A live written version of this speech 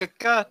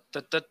ka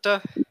da da da.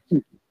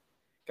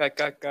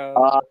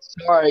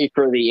 Sorry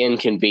for the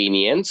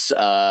inconvenience.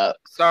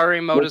 Sorry,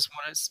 Modus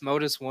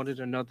wanted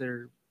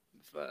another.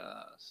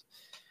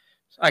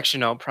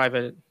 Actually, no,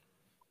 private.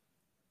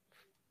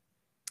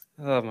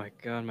 Oh my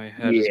god, my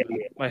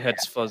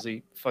head's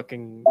fuzzy.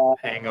 Fucking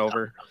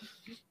hangover.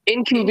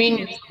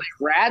 Inconvenience like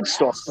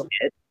Radstorm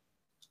did.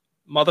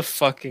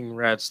 Motherfucking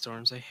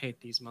Radstorms. I hate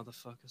these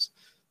motherfuckers.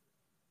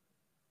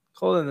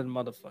 Colder than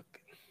motherfucking.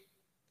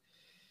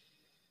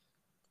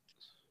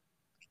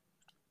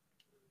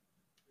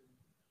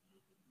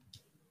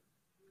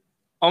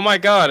 Oh my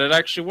god, it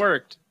actually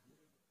worked.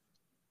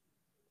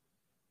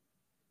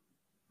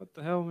 What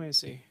the hell,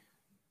 Macy?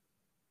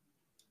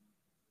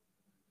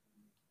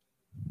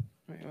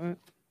 Wait, what?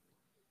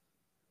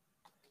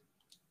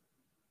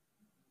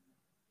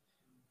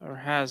 Or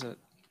has it?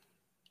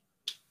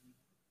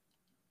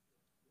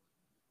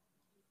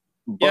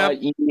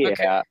 But yeah.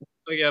 Okay.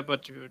 Oh, yeah,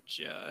 but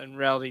yeah, in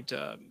reality,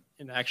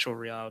 in actual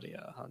reality,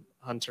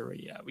 Hunter,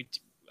 yeah,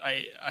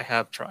 I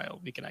have trial.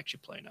 We can actually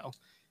play now.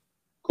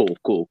 Cool.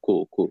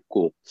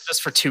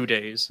 Just for 2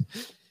 days.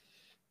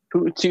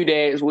 2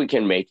 days, we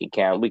can make it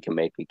count. I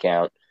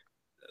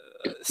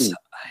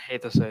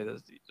hate to say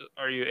this.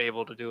 Are you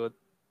able to do it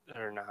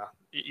or not?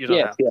 You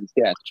don't have.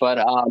 Yes. But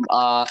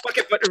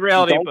okay, but in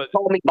reality, don't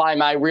call me by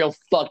my real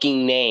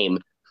fucking name.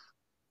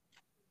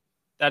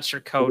 That's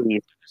your code.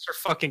 Please. That's your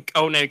fucking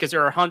code name because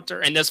you're a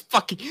hunter in this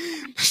fucking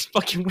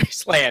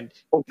wasteland.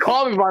 Well,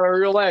 call me by my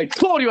real name. I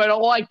told you I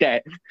don't like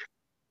that.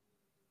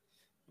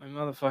 My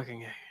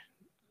motherfucking.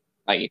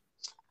 Like,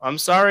 I'm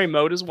sorry,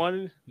 Modus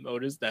wanted.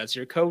 Modus, that's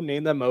your code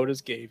name that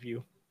Modus gave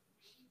you.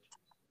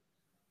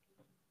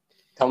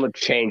 Tell him to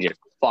change it.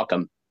 Fuck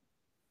him.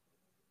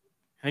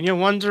 And you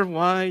wonder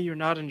why you're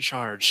not in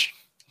charge.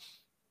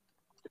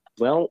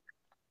 Well,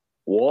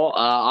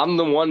 I'm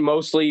the one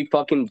mostly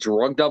fucking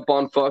drugged up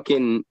on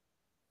fucking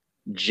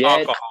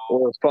jet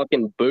or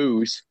fucking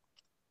booze.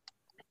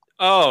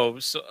 Oh,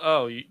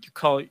 so you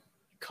call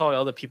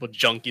other people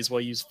junkies while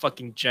you use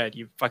fucking jet.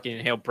 You fucking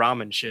inhale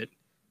Brahmin shit.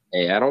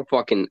 Hey, I don't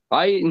fucking.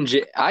 I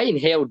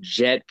inhale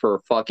jet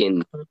for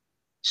fucking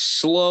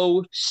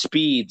slow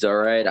speeds. All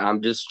right,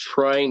 I'm just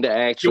trying to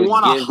actually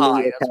give you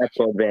a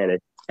tactical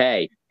advantage.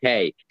 Hey.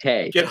 Get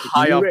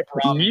high off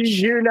Brahmin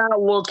shit. You're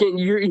not looking.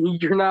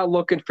 You're not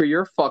looking for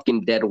your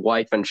fucking dead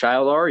wife and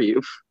child, are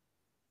you?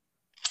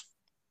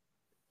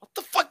 What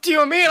the fuck do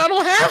you mean? I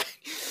don't have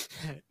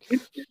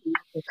it.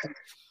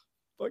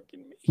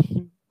 Fucking me.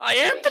 I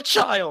am the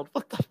child.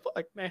 What the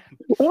fuck, man?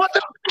 What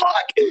the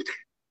fuck?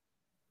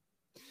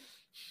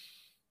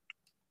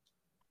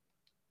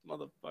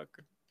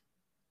 Motherfucker.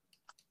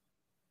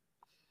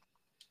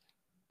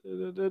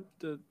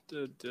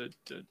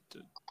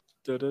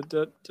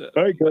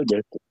 Very good.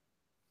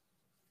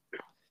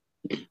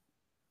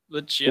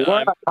 Legit. We're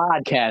on a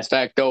podcast,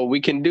 act though.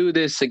 We can do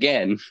this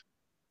again.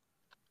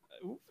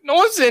 No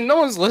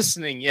one's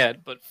listening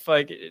yet, but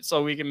fuck it,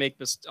 so we can make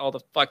all the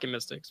fucking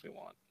mistakes we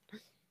want.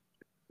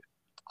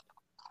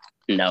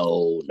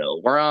 No,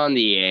 we're on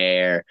the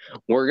air.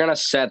 We're gonna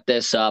set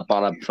this up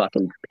on a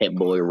fucking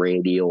Pitboy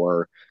radio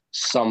or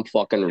some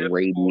fucking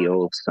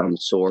radio of some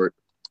sort.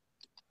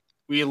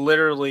 We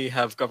literally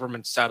have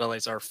government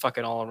satellites that are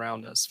fucking all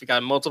around us. We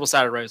got multiple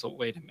satellites. Oh,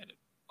 wait a minute.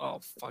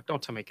 Oh, fuck.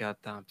 Don't tell me I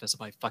got that visited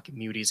by fucking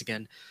muties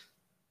again.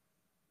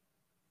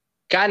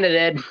 Kinda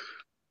did.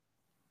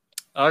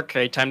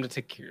 Okay, time to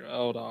take care.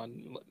 Hold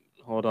on.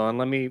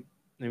 Let me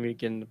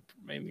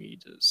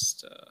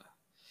just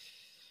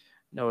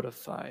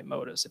notify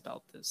Modus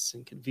about this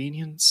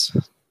inconvenience.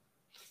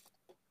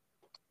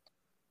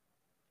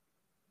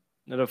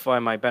 Notify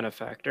my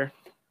benefactor.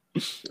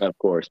 Of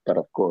course. But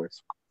of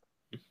course.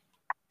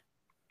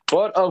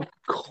 All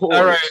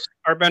right,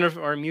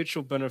 our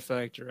mutual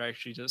benefactor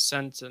actually just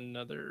sent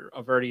another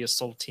Averti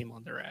assault team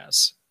on their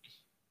ass.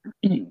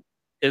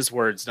 His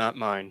words, not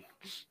mine.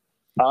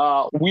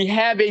 We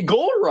have a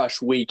Gold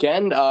Rush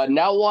weekend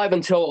now live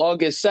until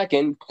August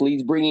 2nd.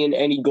 Please bring in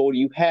any gold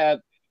you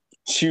have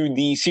to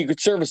the Secret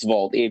Service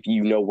vault if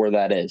you know where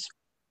that is.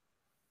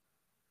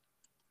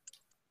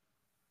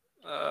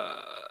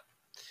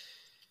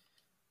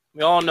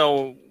 We all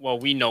know. Well,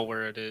 we know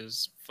where it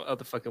is.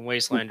 Other fucking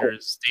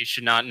wastelanders, they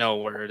should not know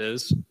where it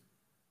is.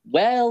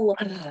 Well,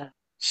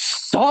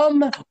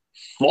 some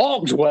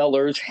vault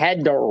dwellers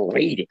had to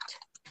raid it.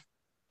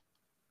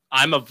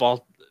 I'm a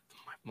vault.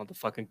 My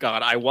motherfucking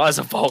god! I was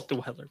a vault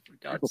dweller for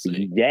God's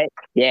sake.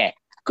 Yeah.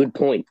 Good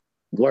point.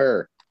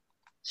 Where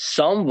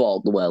some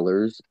vault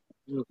dwellers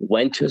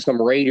went to some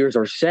raiders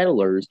or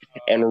settlers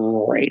and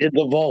raided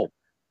the vault.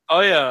 Oh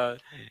yeah!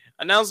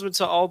 Announcement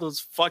to all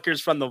those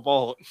fuckers from the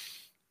vault.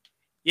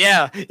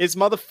 Yeah, it's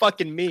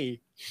motherfucking me.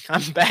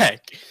 I'm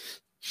back.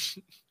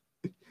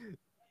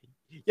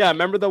 Yeah,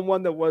 remember the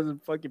one that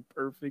wasn't fucking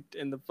perfect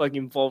in the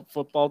fucking vault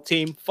football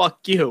team?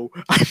 Fuck you.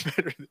 I'm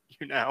better than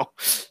you now.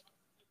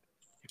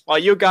 While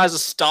you guys are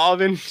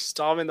starving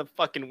the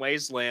fucking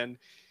wasteland,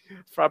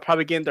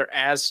 probably getting their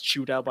ass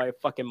chewed out by a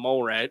fucking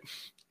mole rat.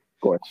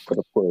 Of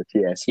course,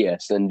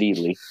 yes,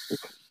 indeedly.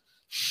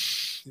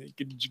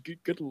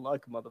 Good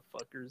luck,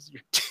 motherfuckers.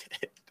 You're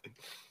dead. I'm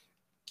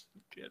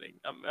kidding.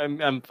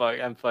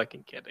 I'm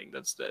fucking kidding.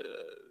 That's the.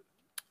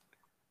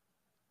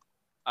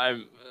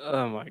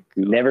 Oh my god.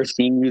 Never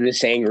seen you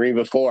this angry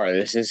before.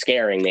 This is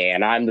scaring me,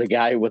 and I'm the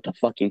guy with the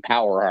fucking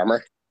power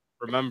armor.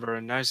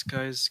 Remember, nice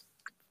guys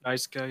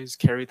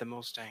carry the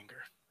most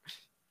anger.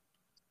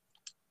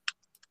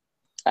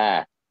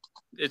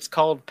 It's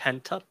called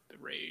pent up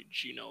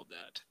rage. You know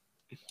that.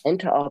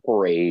 Pent up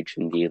rage,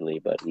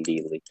 indeedly. But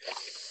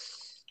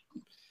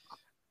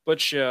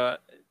yeah,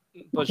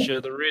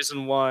 the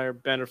reason why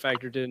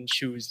Benefactor didn't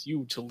choose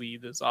you to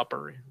lead this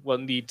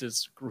lead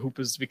this group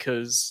is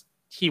because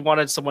he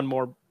wanted someone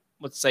more,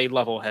 let's say,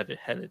 level-headed.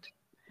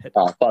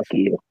 Oh, fuck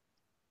you.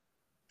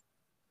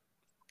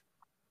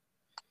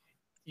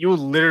 You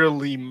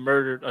literally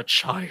murdered a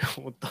child.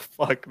 What the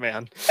fuck,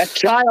 man? A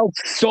child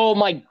stole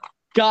my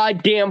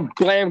goddamn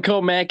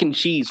Blamco mac and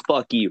cheese.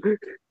 Fuck you.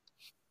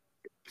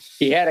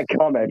 He had it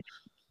coming.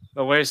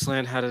 The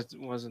Wasteland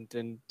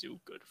didn't do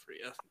good for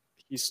you.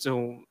 He's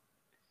still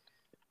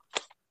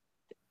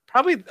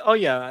probably. Oh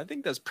yeah, I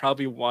think that's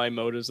probably why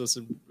Motives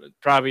doesn't.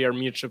 Probably our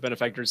mutual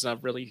benefactor does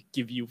not really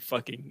give you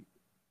fucking.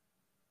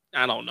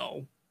 I don't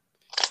know.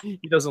 He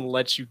doesn't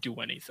let you do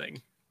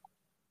anything.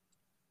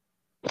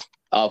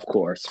 Of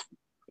course.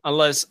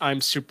 Unless I'm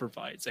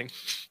supervising.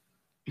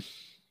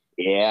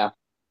 Yeah.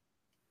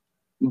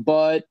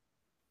 But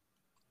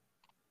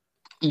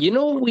you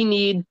know what we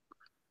need?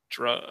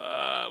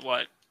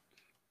 What?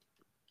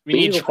 We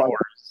need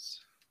drawers.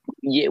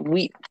 Yeah,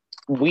 we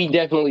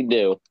definitely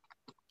do.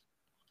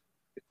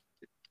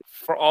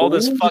 For all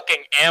this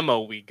fucking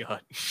ammo we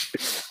got.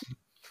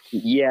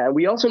 Yeah,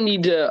 we also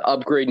need to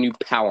upgrade new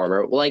power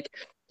armor. Like,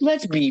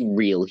 let's be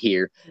real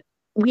here.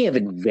 We have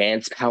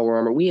advanced power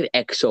armor. We have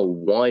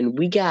XO1.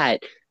 We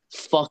got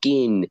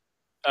fucking.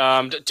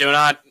 Do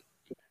not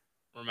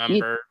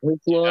remember.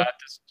 Do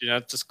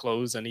not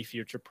disclose any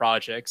future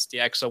projects. The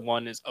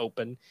XO1 is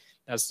open.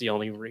 That's the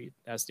only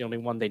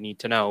one they need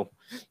to know.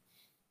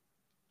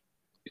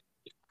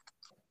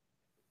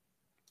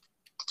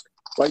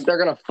 Like they're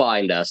gonna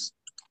find us.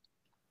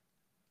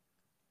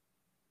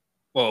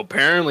 Well,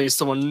 apparently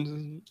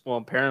someone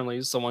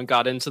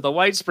got into the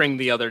White Spring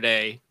the other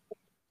day.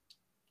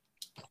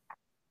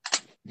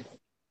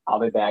 I'll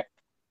be back.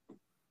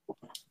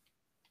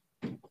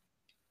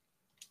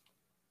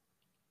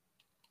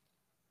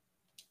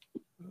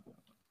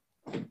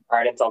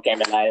 Alright, it's okay,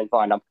 man. I didn't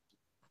find them.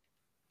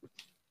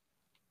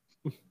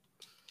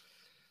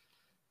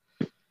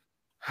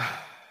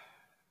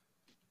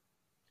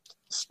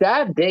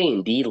 Stab Day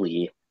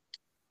indeedly.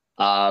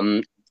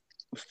 Can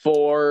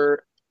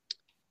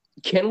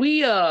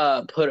we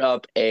put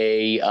up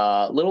a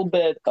little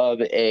bit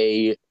of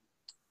a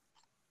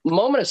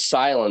moment of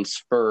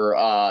silence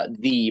for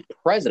the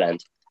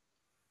president?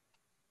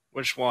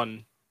 Which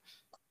one?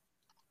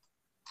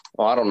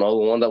 Well, I don't know, the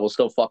one that was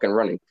still fucking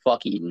running.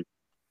 Fuck Eden.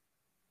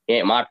 He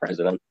ain't my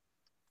president.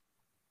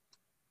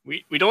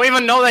 We don't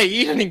even know that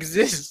Eden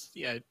exists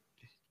yet.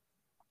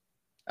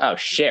 Oh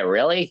shit,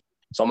 really?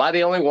 So am I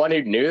the only one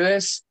who knew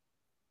this?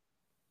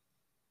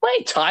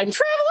 Wait, time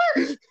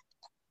traveler?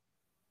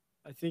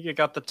 I think you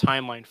got the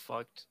timeline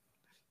fucked.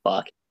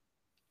 Fuck.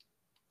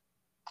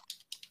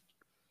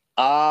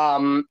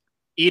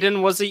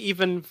 Eden wasn't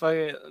even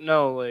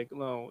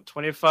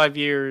 25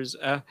 years.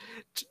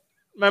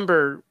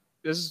 Remember,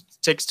 this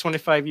takes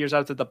 25 years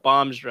after the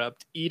bombs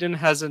dropped. Eden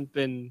hasn't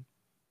been.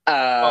 He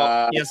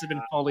hasn't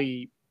been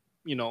fully,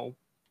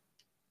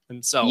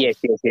 himself. Yes.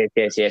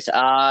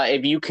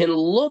 If you can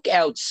look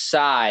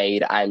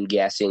outside, I'm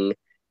guessing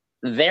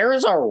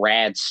there's a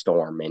rad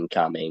storm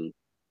incoming.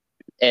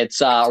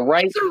 It's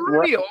right. It's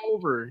already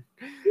over.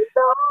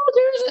 No,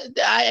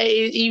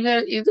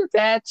 either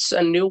that's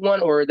a new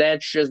one or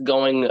that's just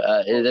going.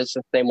 That's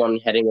the same one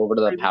heading over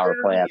to the power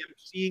plant. I'm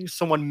seeing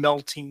someone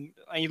melting.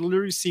 I'm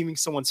literally seeing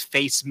someone's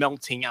face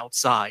melting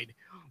outside.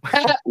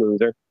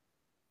 Loser.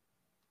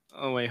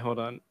 Oh wait, hold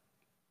on.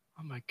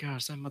 Oh my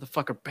gosh, that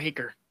motherfucker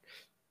Baker.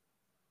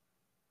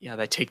 Yeah,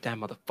 they take that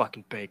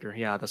motherfucking Baker.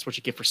 Yeah, that's what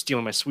you get for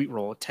stealing my sweet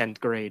roll at 10th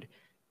grade.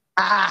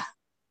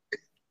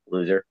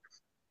 Loser.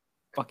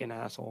 Fucking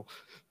asshole.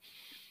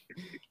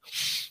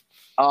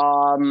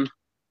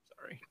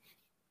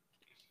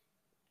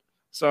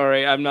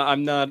 Sorry, I'm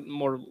not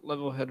more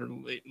level-headed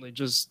lately.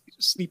 Just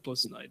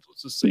sleepless nights.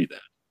 Let's just say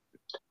that.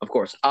 Of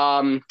course.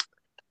 Frank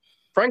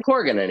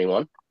Horgan,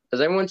 anyone?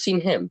 Has anyone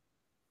seen him?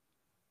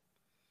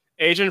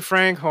 Agent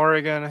Frank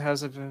Horgan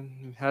hasn't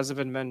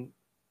been.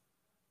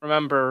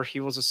 Remember, he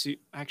was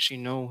actually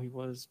no, he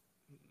was.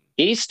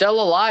 He's still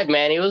alive,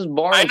 man. He was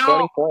born in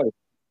 2020.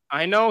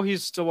 I know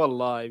he's still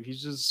alive.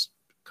 He's just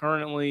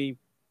currently.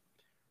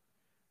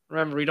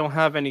 Remember, we don't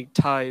have any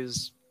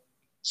ties.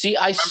 See,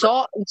 I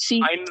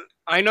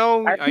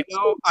know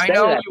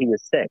that he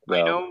was sick,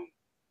 though.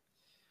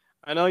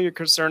 I know you're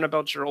concerned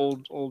about your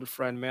old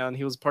friend, man.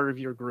 He was part of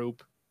your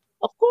group.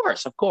 Of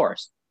course.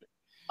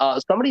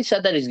 Somebody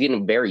said that he's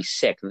getting very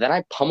sick. Then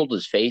I pummeled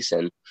his face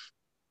in,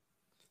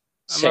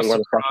 saying where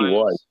the fuck he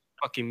was.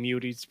 Fucking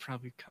muties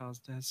probably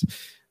caused this.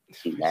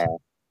 Nah.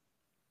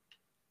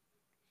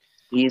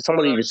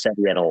 Somebody just said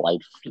he had a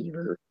light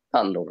fever.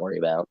 Nothing to worry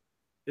about.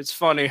 It's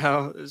funny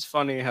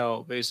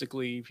how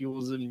basically if he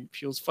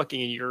was fucking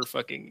in your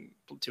fucking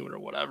platoon or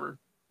whatever,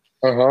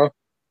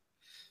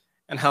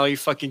 and how he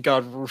fucking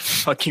got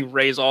fucking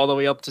raised all the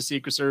way up to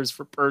Secret Service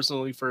for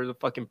the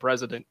fucking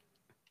president.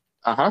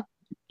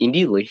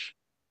 Indeedly.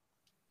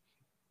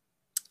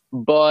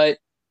 But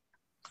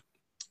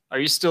are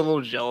you still a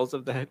little jealous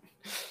of that?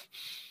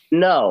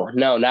 No,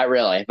 not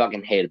really. I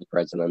fucking hated the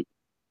president.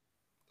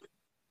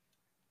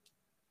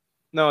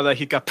 No, that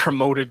he got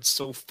promoted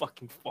so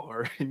fucking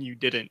far and you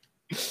didn't.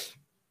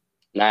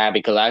 Nah,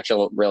 because I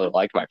actually really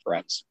liked my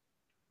friends.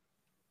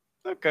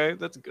 Okay,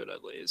 that's good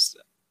at least.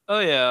 Oh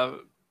yeah,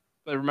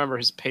 I remember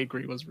his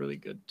pedigree was really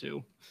good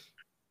too.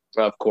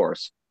 Of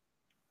course.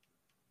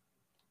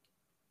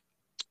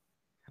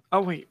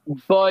 Oh wait,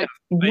 but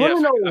you want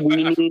to know what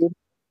we need?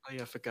 Oh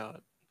yeah, I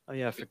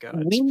forgot.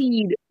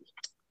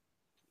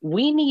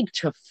 We need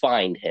to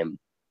find him.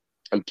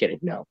 I'm kidding.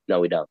 No,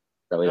 we don't.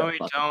 No, we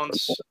don't.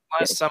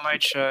 Last time I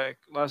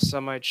checked,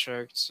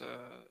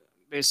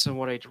 based on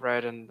what I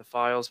read in the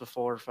files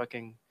before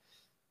the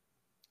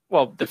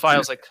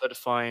files I could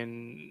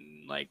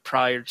find, like,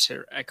 prior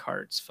to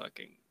Eckhart's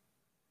fucking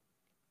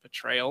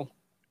betrayal.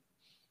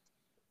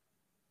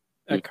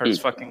 Eckhart's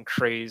fucking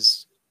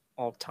craze,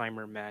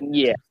 all-timer man.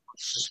 Yeah.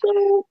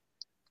 So,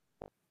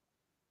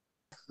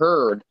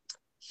 heard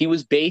he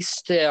was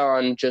based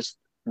on just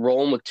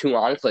rolling with 2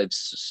 Enclave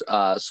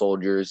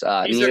soldiers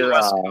he's near.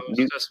 That's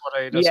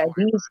what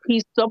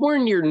he's somewhere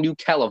near New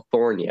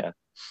California.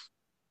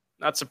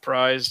 Not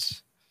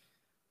surprised.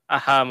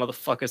 Aha,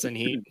 motherfuckers in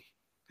heat.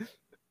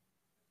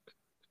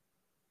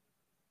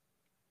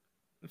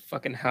 The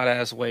fucking hot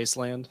ass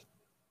wasteland.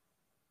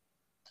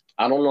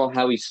 I don't know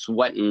how he's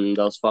sweating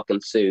those fucking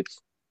suits.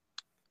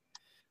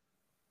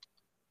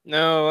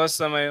 No, last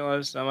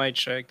time I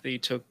checked, they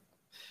took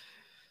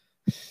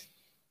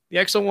the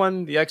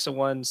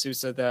XO1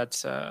 suits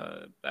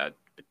that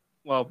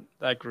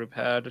group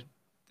had.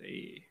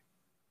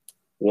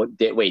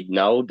 Wait,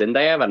 no, didn't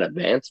they have an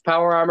advanced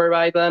power armor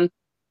by then?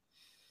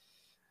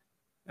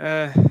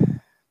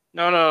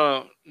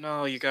 No,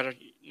 you gotta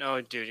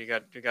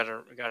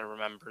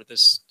remember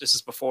this. This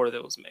is before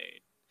that was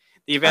made.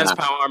 The advanced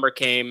power armor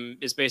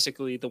is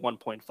basically the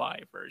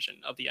 1.5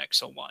 version of the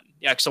XO1.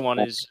 The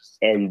XO1 is just,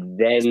 and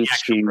then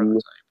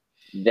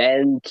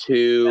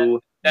two,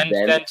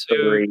 then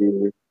 3,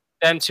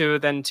 then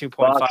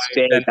 2.5. Fuck's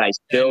sake, I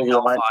still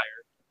want.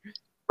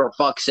 For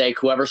fuck's sake,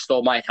 whoever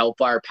stole my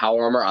Hellfire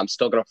power armor, I'm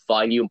still gonna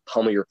find you and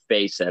pummel your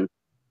face in.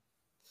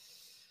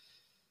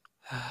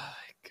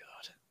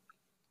 God,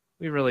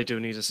 we really do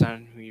need to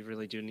send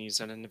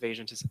an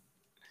invasion to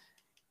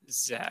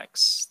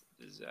Zach's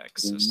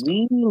system.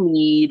 We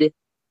need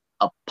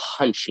a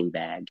punching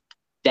bag.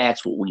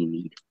 That's what we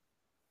need.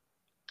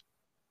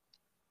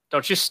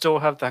 Don't you still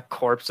have that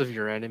corpse of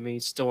your enemy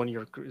still in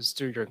your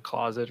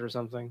closet or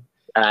something?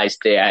 He's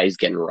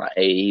getting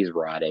he's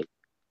rotting.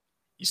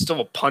 He's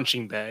still a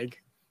punching bag.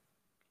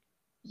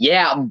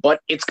 Yeah,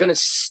 but it's gonna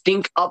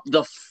stink up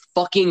the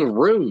fucking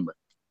room.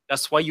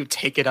 That's why you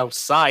take it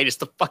outside. It's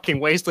the fucking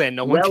wasteland.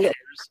 No one cares.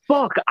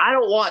 Fuck, I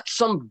don't want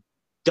some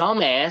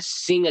dumbass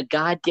seeing a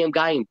goddamn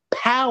guy in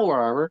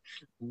power armor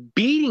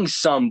beating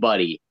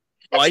somebody.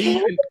 Why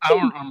you in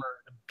power armor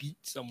to beat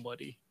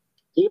somebody?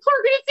 People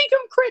are gonna think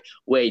I'm crazy.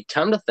 Wait,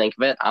 time to think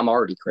of it. I'm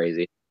already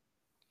crazy.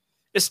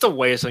 It's the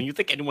wasteland. You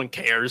think anyone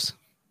cares?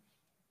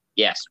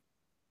 Yes.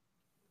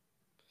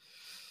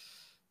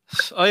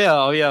 Oh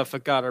yeah, I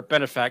forgot. Our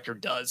benefactor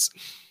does.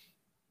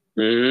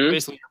 Mm-hmm.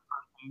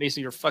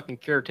 Basically your fucking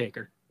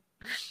caretaker.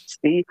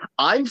 See,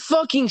 I'm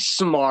fucking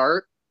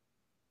smart.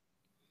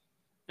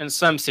 In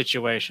some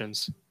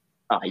situations.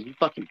 Ah, you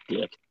fucking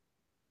dick.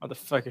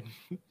 Motherfucker,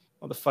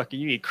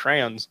 you eat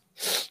crayons.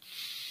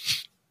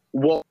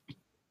 Well,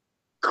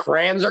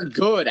 crayons are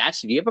good.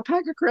 Actually, do you have a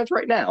pack of crayons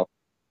right now?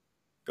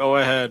 Go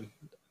ahead.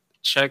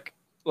 Check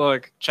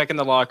in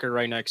the locker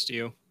right next to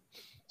you.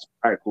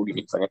 All right, cool. Give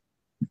me a second.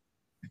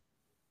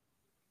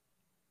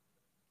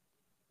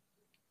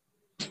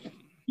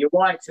 You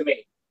lied to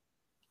me.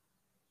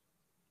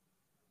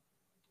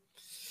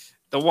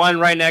 The one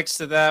right next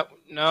to that.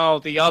 No,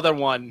 the other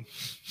one.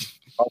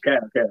 Okay.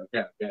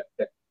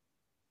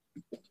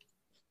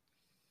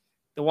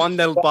 The one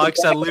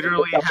box that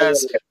literally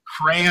has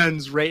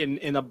crayons written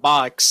in a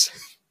box.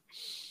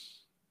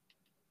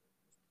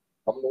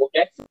 I'm gonna look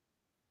at it.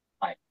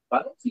 I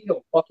don't see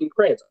no fucking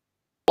crayons.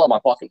 Oh, my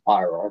fucking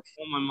firearm.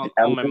 Oh my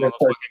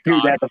motherfucking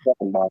God.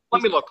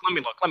 Let me look.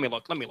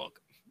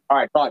 All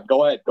right, fine.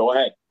 Go ahead.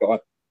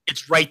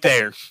 It's right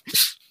there.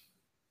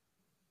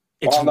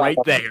 It's right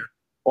there.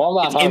 Well,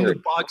 I'm not hungry. In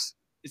the box.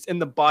 It's in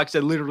the box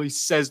that literally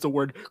says the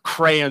word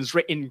crayons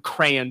written in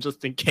crayon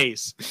just in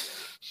case.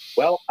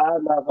 Well,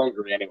 I'm not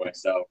hungry anyway,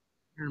 so.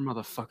 You're a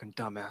motherfucking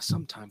dumbass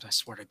sometimes, I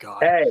swear to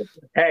God. Hey,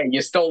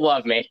 you still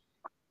love me.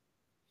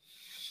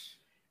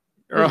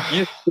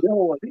 I'm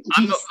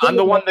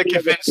the one that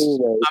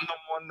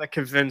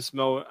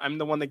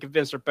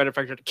convinced our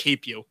benefactor to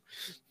keep you.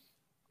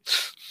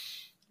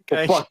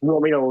 Okay. Fuck, you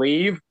want me to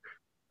leave?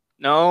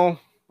 No,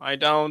 I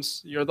don't.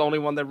 You're the only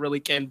one that really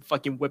can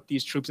fucking whip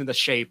these troops into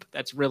shape.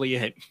 That's really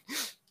it.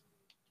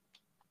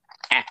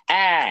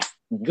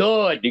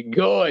 Good,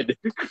 good.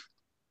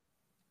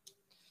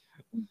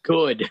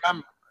 Good.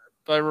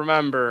 But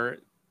remember,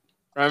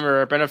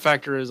 our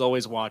benefactor is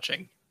always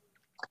watching.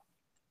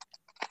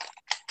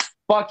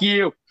 Fuck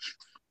you.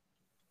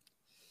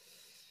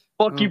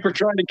 Fuck you for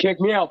trying to kick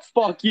me out.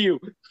 Fuck you.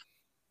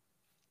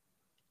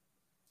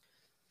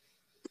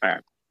 All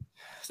right.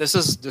 This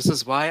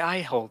is why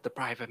I hold the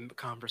private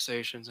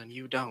conversations and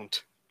you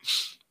don't.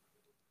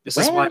 This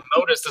is why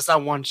Modus does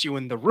not want you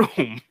in the room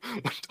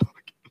when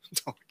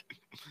talking.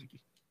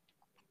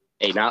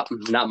 Hey, not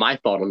my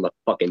fault. I'm the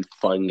fucking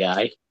fun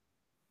guy.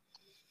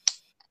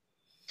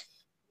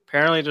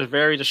 Apparently, they're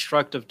very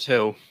destructive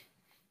too.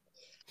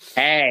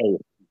 Hey,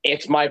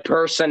 it's my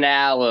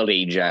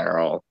personality,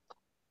 General.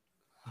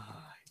 Oh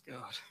my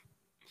God.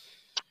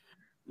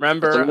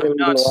 Remember, I'm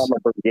a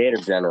brigadier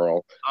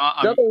general.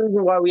 Another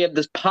reason why we have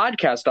this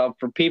podcast up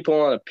for people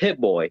on a Pit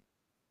Boy.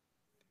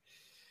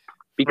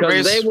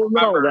 Because they will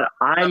know that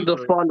I'm the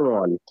fun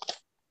one.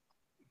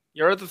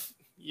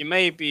 You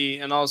may be,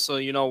 and also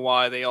you know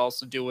why they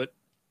also do it.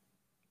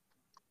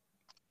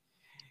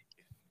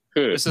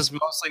 This is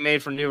mostly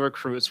made for new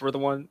recruits. We're the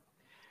one.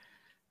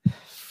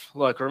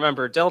 Look,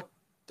 remember,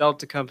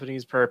 Delta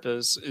Company's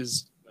purpose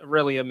is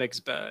really a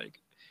mixed bag.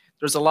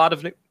 There's a lot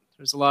of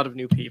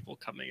new people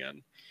coming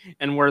in,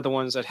 and we're the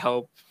ones that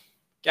help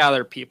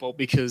gather people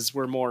because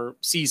we're more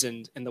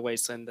seasoned in the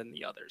wasteland than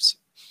the others.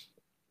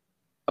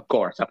 Of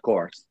course.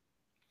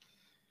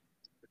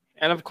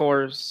 And of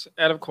course,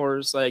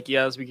 like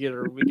yes, we get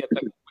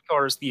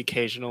the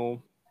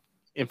occasional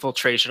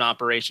infiltration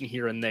operation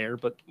here and there,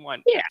 but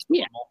why?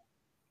 Yeah.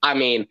 I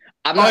mean,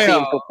 I'm not the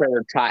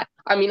infiltrator type.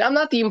 I'm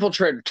not the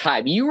infiltrator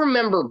type. You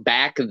remember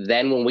back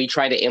then when we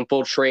tried to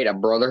infiltrate a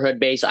Brotherhood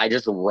base, I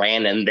just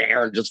ran in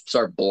there and just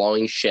started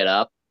blowing shit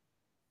up.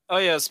 Oh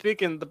yeah,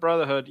 speaking of the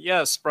Brotherhood,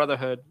 yes,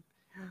 Brotherhood.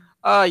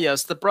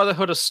 Yes, the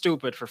Brotherhood is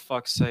stupid, for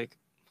fuck's sake.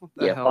 What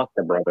the hell? Fuck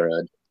the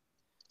Brotherhood.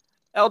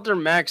 Elder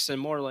Maxon,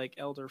 more like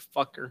Elder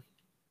Fucker.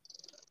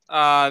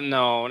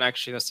 No,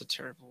 actually, that's a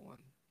terrible one.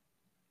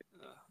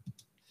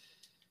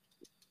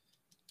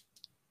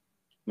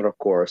 But of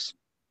course.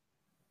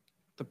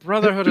 The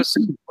Brotherhood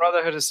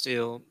of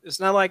Steel.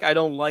 It's not like I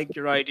don't like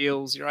your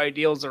ideals. Your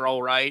ideals are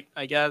all right,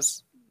 I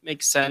guess.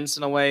 Makes sense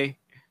in a way.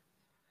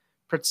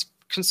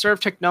 Conserve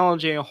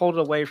technology and hold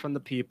it away from the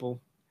people.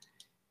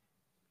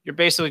 You're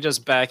basically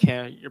just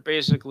backhand. You're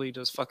basically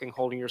just fucking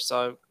holding your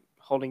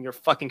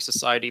fucking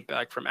society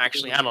back from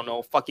actually, I don't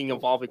know, fucking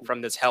evolving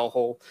from this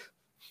hellhole.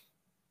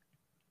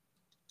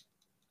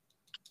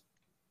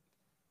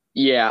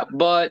 Yeah,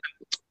 but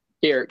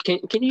here,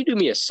 can you do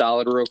me a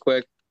solid real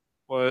quick?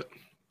 What?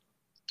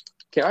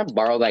 Can I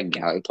borrow that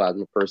gallium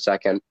plasma for a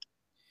second?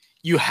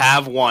 You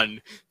have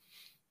one.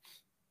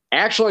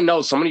 Actually,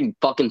 no. Somebody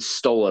fucking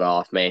stole it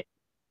off me.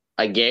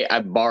 I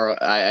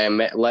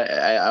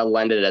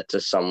lended it to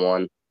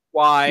someone.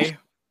 Why?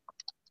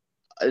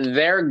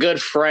 They're a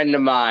good friend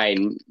of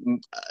mine.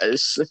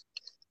 His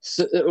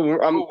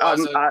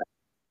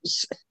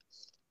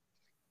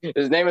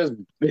name is.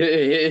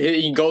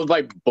 He goes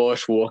by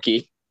Bush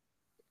Wookie.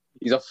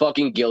 He's a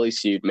fucking ghillie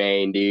suit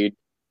man, dude.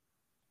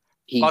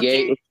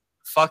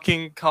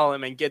 Fucking call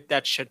him and get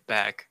that shit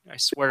back. I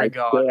swear to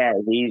God. Yeah,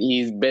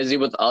 he's busy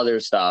with other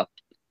stuff.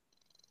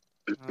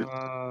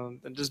 Then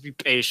just be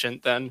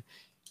patient then.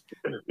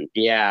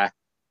 Yeah,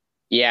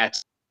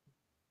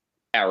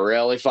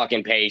 really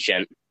fucking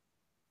patient.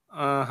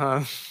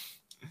 Uh-huh.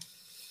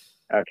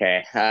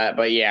 Okay,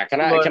 but yeah,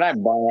 can I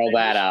borrow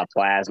that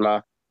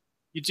plasma?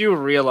 You do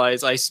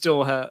realize it's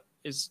still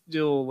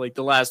like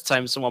the last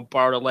time someone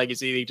borrowed a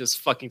legacy, they just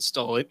fucking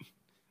stole it.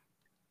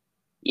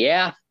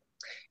 Yeah,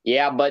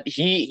 but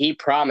he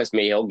promised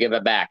me he'll give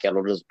it back.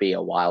 It'll just be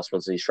a while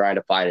since he's trying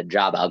to find a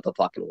job out of the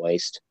fucking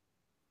waste.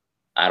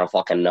 I don't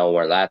fucking know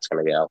where that's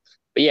gonna go.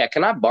 But yeah,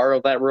 can I borrow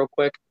that real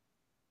quick?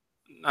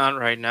 Not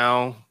right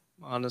now,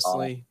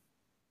 honestly.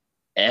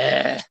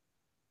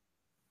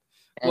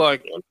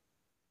 Look,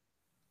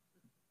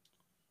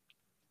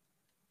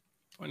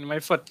 putting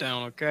my foot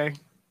down, okay?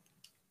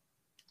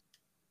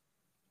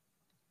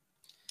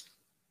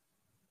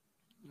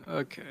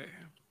 Okay.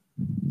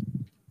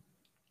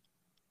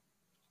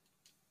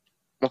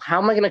 Well,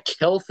 how am I gonna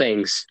kill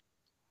things?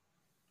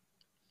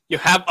 You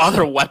have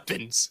other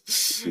weapons.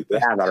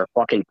 Yeah, other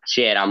fucking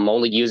shit. I'm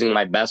only using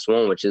my best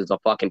one, which is the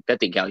fucking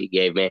 50 cal you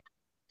gave me.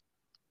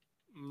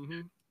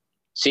 Mm-hmm.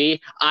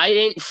 See,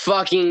 I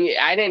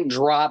didn't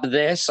drop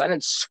this. I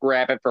didn't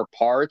scrap it for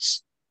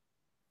parts.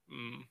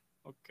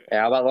 Okay.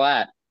 Yeah, how about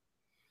that?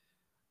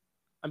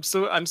 I'm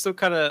still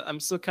kind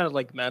of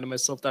like mad at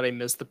myself that I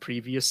missed the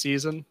previous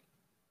season.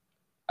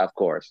 Of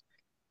course.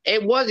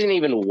 It wasn't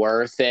even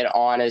worth it,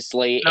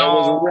 honestly. No. It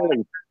was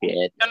really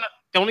shit.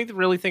 The only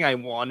really thing I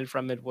wanted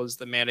from it was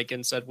the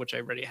mannequin set, which I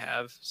already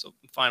have, so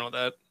I'm fine with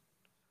that.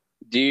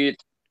 Dude,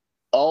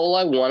 All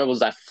I wanted was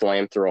that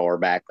flamethrower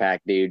backpack,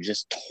 dude.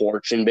 Just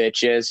torching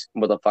bitches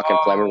with a fucking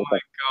flamer Oh with a my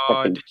god!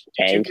 fucking Did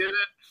you tank. get it?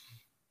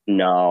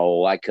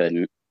 No, I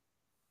couldn't.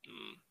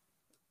 Hmm.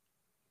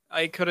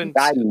 I couldn't.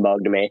 Guy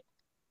mugged me.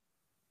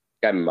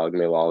 Guy mugged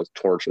me while I was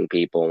torching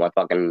people. My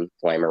fucking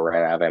flamer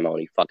ran out of ammo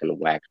and he fucking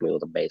whacked me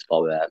with a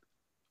baseball bat.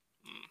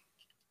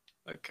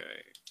 Okay.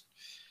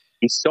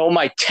 He stole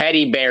my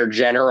teddy bear,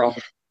 General.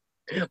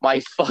 My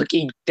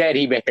fucking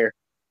teddy bear.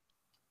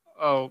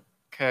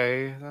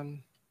 Okay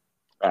then.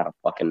 I don't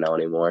fucking know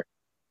anymore.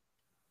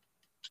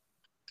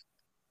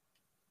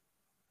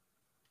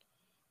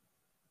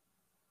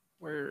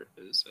 Where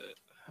is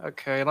it?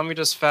 Okay, let me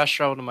just fast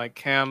travel to my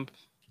camp.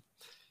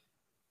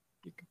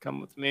 You can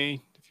come with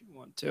me if you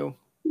want to.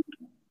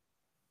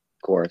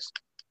 Of course.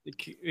 When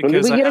did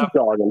Because we I get a have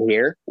dog in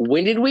here?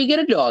 When did we get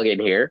a dog in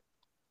here?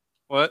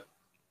 what?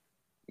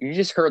 You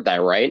just heard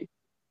that, right?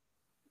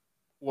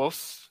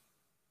 Wolf?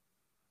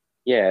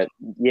 Yeah,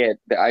 yeah.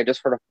 I just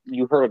heard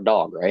you heard a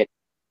dog, right?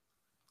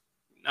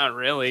 Not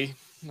really.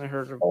 I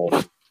heard Oh,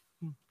 of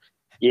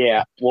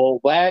yeah. Well,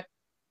 that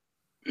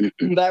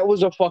that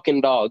was a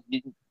fucking dog.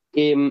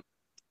 Um,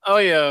 Oh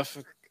yeah,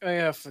 oh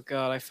yeah, I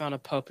forgot. I found a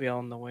puppy out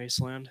in the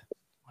wasteland.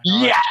 Oh my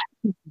god.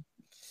 yeah.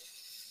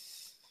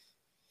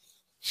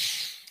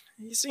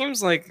 He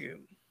seems like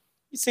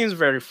he seems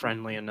very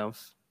friendly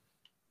enough.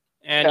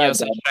 And God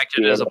yes, I damn checked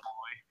it it. as a boy.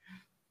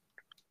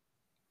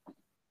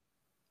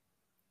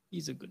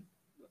 He's a good.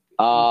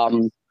 All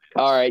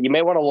right. You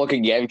may want to look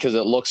again because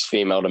it looks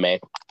female to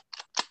me.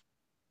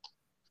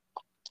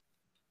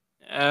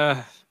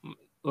 Uh,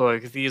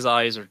 look, these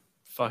eyes are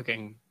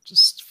fucking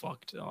just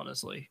fucked.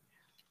 Honestly,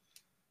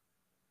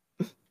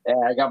 Yeah,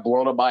 I got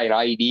blown up by an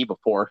IED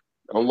before.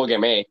 Don't look at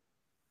me.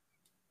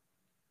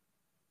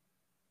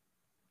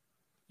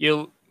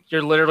 you're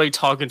literally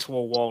talking to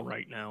a wall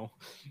right now.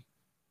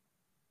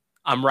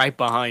 I'm right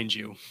behind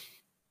you.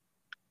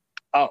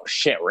 Oh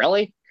shit!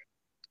 Really?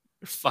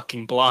 You're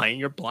fucking blind.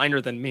 You're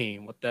blinder than me.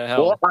 What the Well,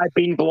 hell? I've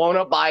been blown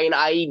up by an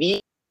IED.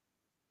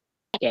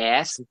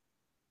 Yes.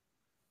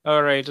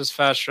 All right, just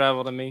fast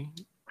travel to me.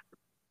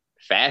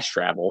 Fast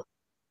travel.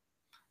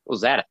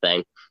 Was that a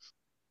thing?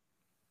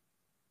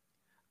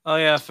 Oh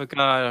yeah, I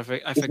forgot. I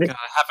forgot.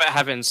 I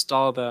haven't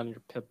installed that on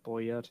your Pip-Boy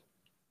yet.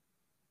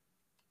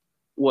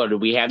 What do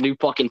we have new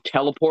fucking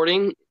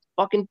teleporting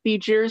fucking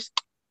features?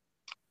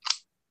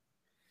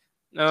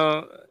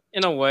 No,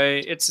 in a way,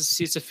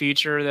 it's a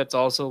feature that's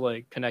also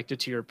like connected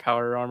to your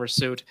power armor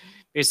suit.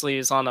 Basically,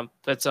 it's on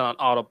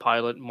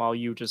autopilot while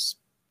you just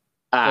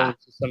go Ah,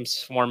 into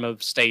some form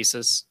of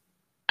stasis,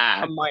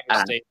 ah, a minor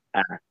ah, state.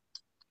 ah.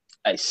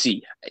 I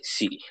see. I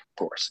see. Of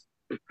course.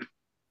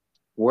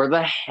 Where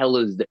the hell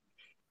is the?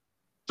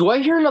 Do I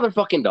hear another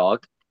fucking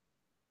dog?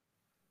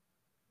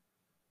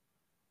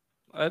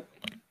 What?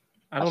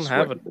 I I don't swear.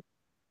 have it.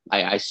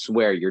 I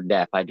swear you're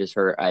deaf. I just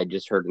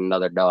heard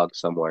another dog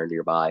somewhere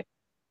nearby.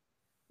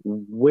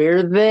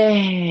 Where the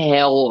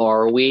hell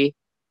are we?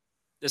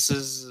 This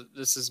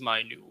is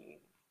my new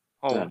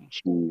Oh, home.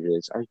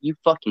 Jesus. Are you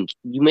fucking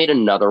you made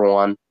another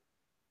one?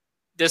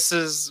 This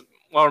is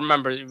well.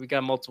 Remember, we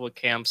got multiple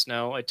camps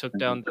now. I took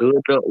down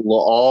the Good.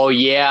 Oh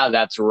yeah,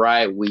 that's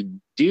right. We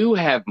do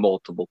have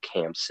multiple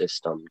camp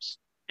systems.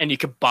 and you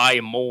could buy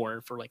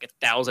more for like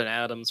 1,000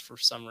 atoms for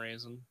some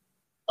reason.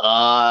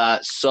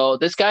 So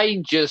this guy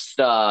just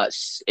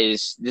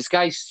is this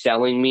guy's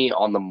selling me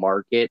on the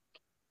market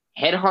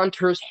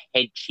Headhunter's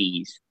head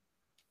cheese.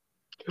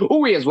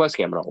 Oh, he has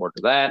Westcam. I'm gonna order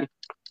that.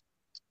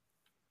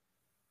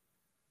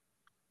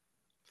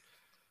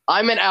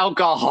 I'm an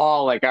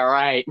alcoholic. All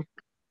right.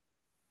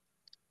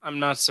 I'm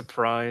not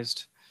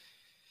surprised.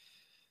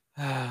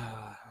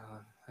 I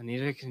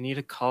need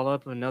to call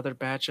up another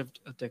batch of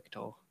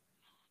Dictol.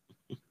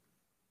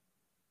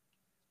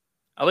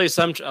 At least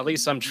I'm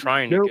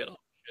trying to Nope. get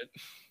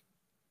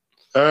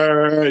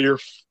on it. You're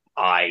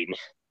fine.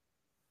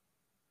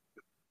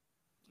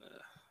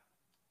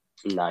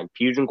 9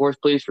 fusion cores,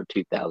 please, for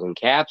 2,000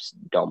 caps.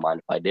 Don't mind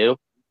if I do.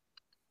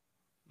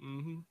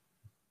 Mm-hmm.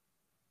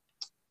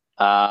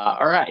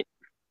 All right.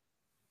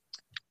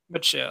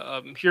 But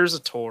yeah, here's a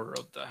tour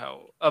of the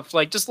house. Of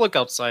like, just look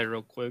outside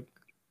real quick.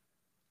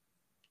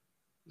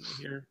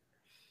 Here.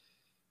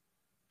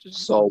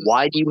 So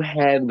why do you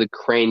have the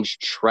Crange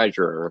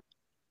treasure?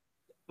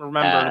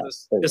 Remember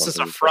this is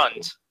a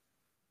front.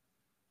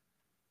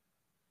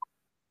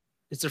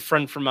 It's a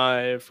front for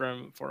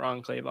for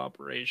Enclave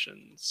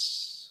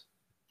operations.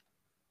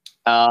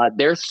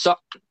 There's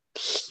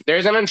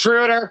an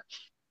intruder.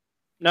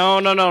 No.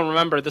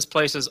 Remember, this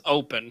place is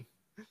open.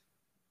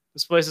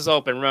 This place is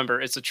open. Remember,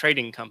 it's a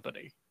trading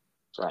company.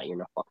 Right, you're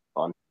not fucking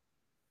fun.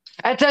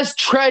 It says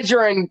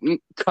treasure and This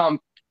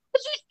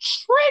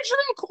is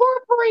Treasure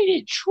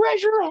Incorporated.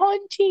 Treasure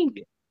hunting.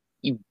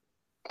 You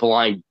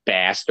blind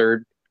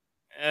bastard.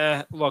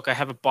 Look, I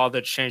haven't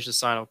bothered to change the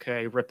sign.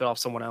 Okay, rip it off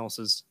someone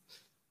else's.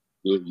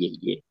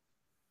 Yeah.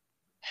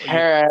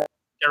 Well,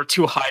 they're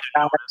too high to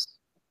notice.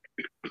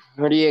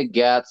 What do you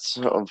got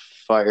of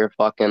fire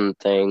fucking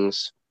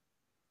things?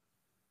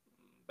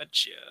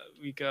 But yeah,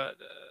 we got.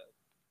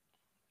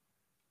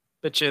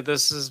 But yeah,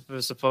 this is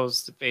was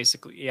supposed to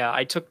basically, yeah,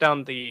 I took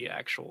down the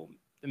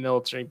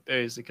military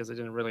base because I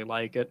didn't really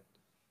like it.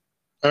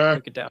 Uh,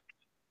 Took it down.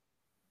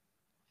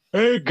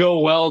 It'd go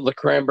well in the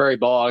cranberry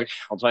bog.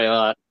 I'll tell you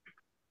that.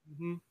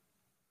 Hmm.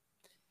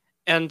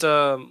 And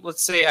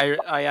let's say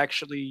I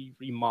actually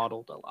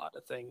remodeled a lot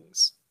of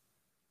things.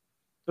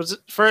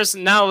 First,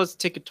 now let's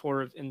take a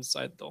tour of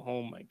inside the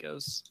home, I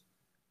guess.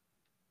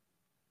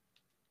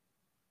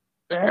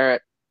 All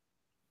right.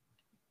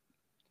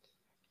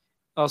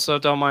 Also,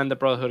 don't mind the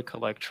Brotherhood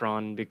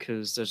Collectron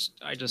because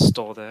I just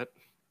stole that.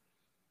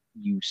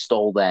 You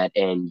stole that,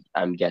 and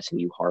I'm guessing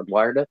you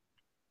hardwired it.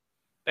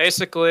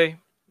 Basically,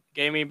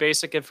 gave me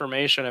basic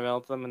information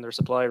about them and their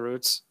supply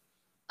routes.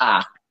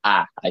 Ah,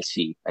 I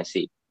see. I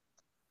see.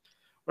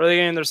 Where are they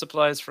getting their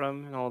supplies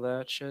from and all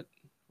that shit.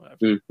 Whatever.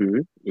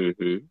 Mm-hmm.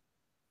 Mm-hmm.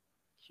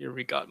 Here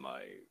we got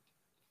my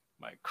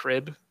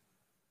crib.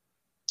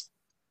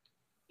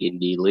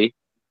 Indeedly.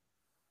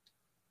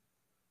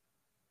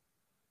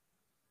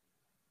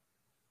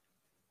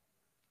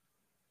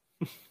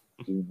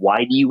 Why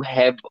do you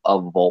have a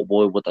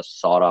Volvoy with a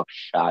sawed-off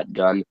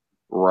shotgun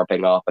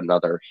ripping off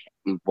another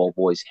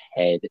Volvoy's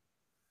head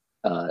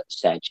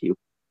statue?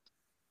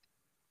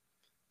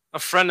 A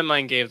friend of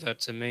mine gave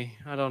that to me.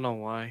 I don't know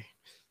why.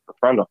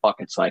 I'm a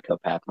fucking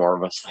psychopath, more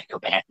of a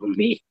psychopath than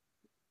me.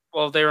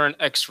 Well, they were an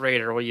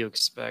X-Raider. What do you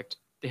expect?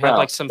 They had Oh,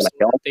 like some. can I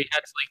help? They had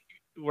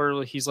like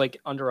where he's like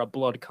under a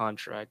blood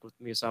contract with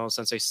Misawa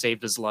Sensei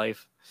saved his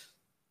life.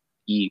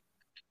 You,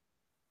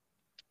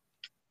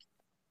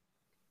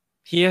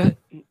 He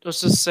let's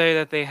just say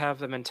that they have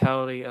the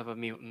mentality of a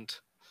mutant.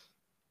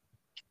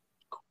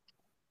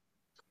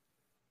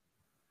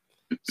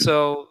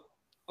 So,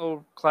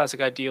 oh,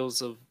 classic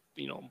ideals of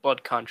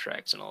blood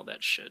contracts and all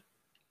that shit.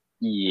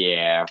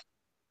 yeah.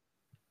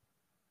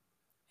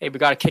 Hey, we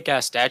got a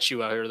kick-ass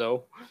statue out here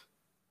though.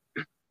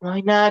 Why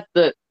not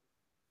the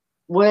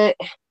what?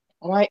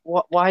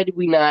 Why do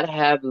we not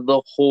have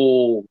the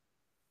whole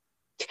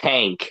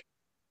tank?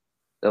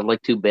 That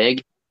like too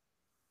big?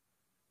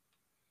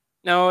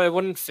 No, it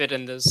wouldn't fit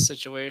in this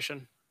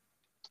situation.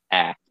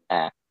 Ah,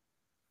 ah.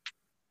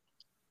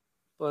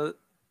 But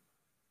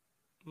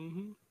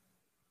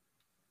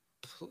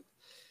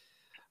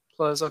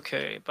plus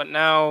okay. But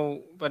now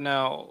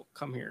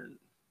come here.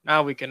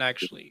 Now we can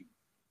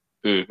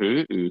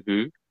Mm-hmm.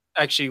 Mm-hmm.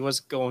 actually was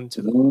going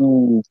to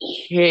the.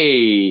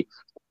 Okay.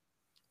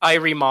 I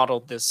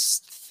remodeled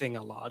this thing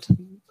a lot.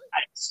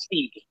 I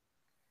see.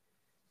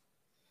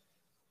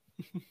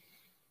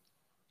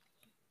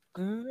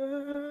 Uh,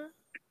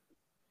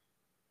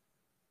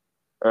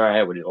 All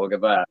right, what do you look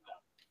at that?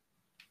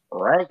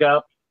 Rank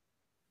up.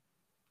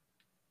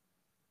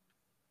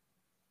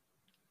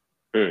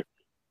 Hmm.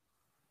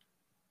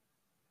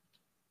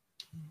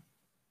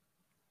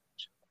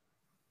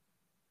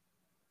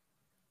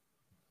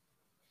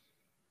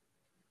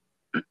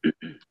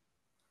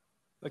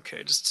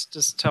 okay,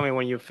 just tell me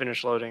when you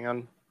finish loading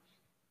on.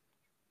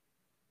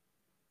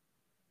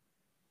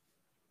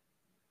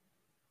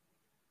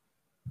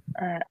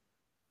 All right.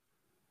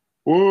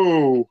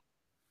 Whoa.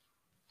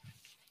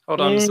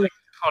 Hold on a second.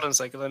 Hold on a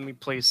second. Let me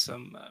play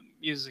some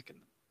music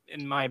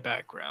in my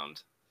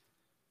background.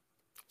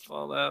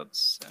 Fallout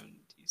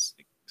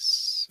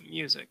 76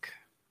 music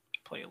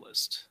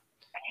playlist.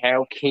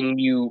 How can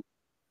you?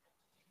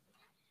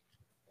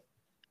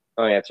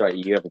 Oh, yeah, that's right.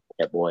 You have a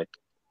pet boy.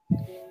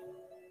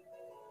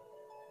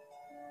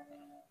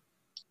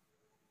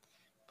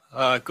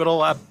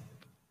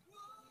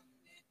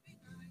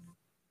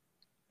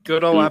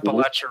 Good old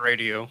Appalachia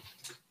Radio.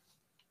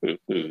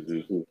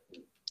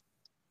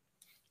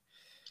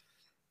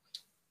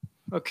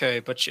 Okay,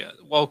 but yeah,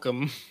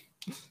 welcome.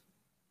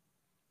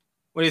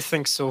 What do you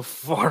think so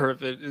far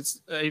of it?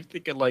 I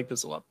think I like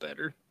this a lot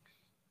better.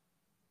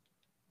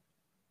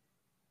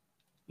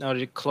 Now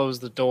to close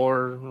the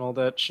door and all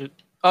that shit.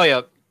 Oh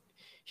yeah,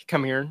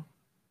 come here.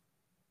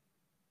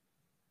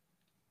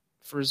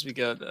 First we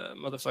got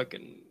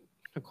motherfucking,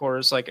 of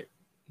course, like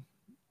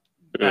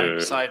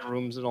back side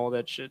rooms and all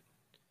that shit.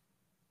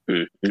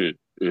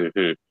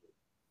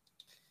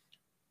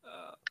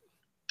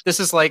 This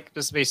is like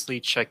just basically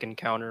check and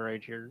counter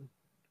right here.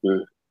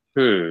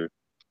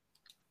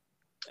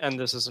 And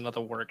this is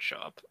another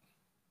workshop.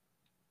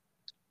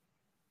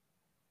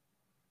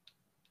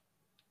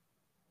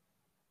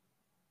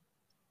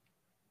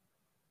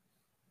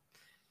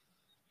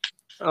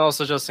 And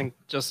also, just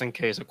in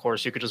case, of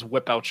course, you could just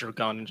whip out your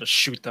gun and just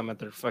shoot them at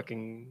their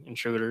fucking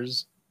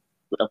intruders.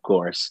 Of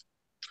course.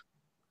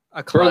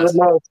 A For the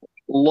classic. most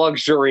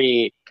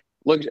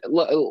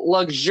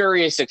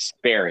luxurious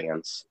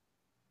experience.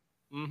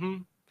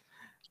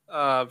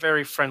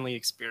 Very friendly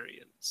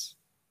experience.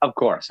 Of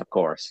course, of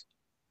course.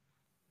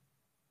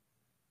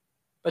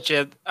 But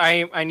yeah,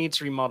 I need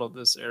to remodel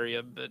this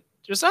area, but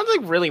there's not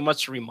like really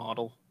much to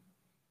remodel.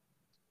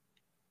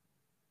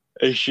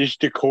 It's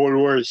just a Cold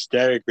War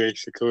aesthetic,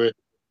 basically.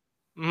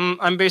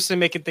 I'm basically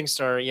making things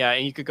start. Yeah,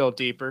 and you could go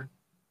deeper.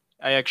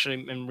 I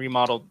actually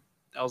remodeled.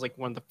 That was like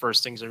one of the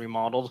first things I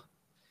remodeled.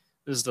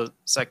 This is the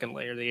second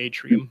layer, the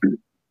atrium.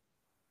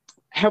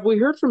 have we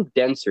heard from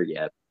Denser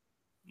yet?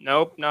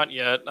 Nope, not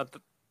yet.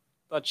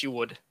 Thought you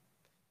would.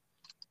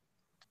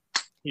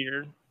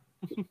 Here.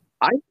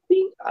 I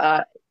think.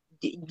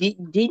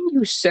 Didn't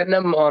you send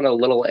him on a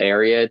little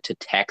area to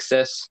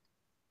Texas?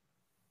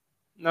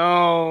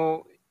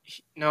 No,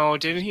 no.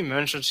 Didn't he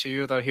mention to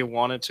you that he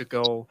wanted to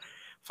go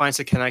find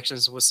some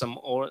connections with some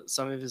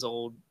of his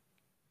old,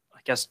 I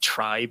guess,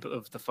 tribe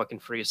of the fucking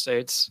Free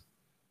States?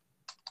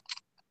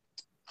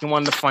 He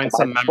wanted to find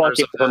some members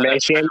of that.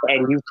 Permission,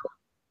 and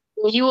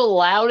you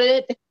allowed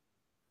it.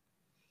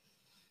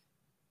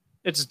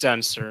 It's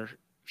Denser.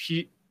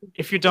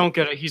 If you don't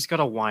get it, he's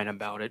gonna whine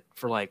about it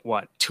for like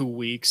what, 2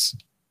 weeks.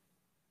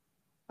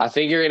 I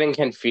think you're getting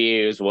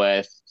confused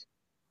with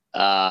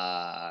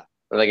the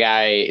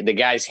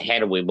guy's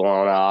head will be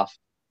blown off.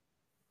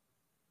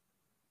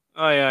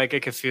 Oh yeah, I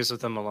get confused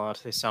with them a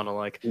lot. They sound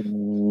alike.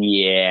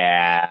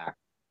 Yeah.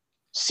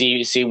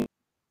 See him.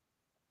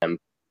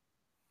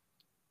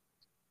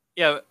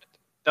 Yeah,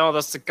 no,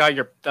 that's the guy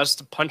that's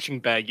the punching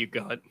bag you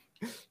got.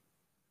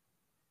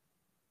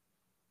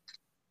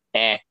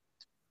 Eh.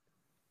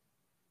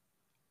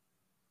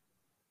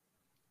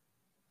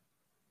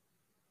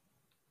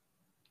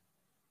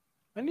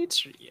 I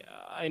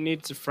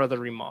need to further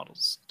remodel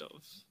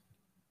stuff.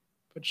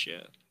 But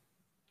yeah.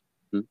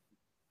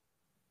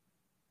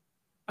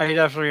 I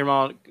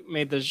definitely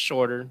made this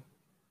shorter.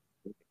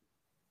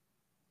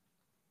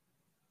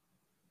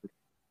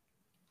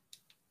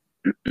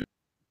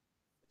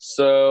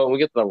 So we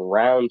get the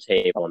round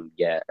table and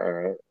get all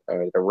right.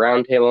 The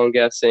round table, I'm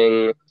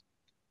guessing.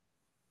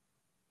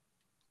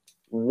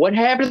 What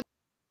happened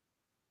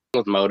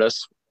with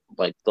Modus?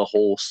 Like the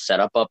whole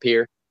setup up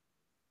here?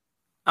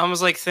 I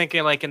was like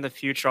thinking like in the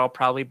future I'll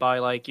probably buy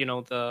like, you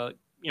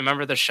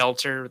remember the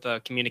shelter,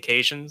 the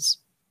communications?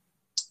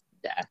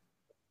 Yeah.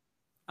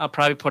 I'll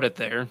probably put it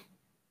there.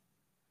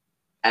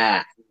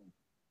 Ah.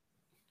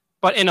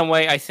 But in a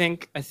way, I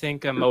think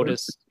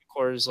Modus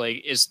cores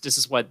this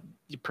is what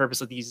the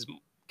purpose of these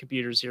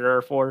computers here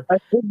are for. I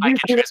think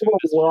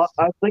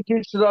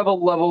you should have a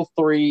level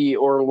 3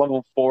 or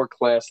level 4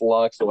 class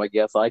lock, so I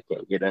guess I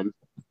can't get in.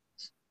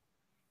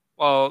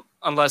 Well,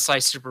 unless I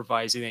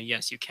supervise you, then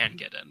yes, you can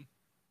get in.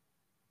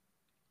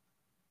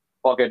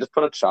 Okay, just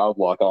put a child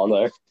lock on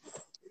there.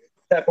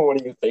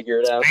 When you figure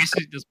it out.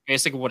 That's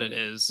basically what it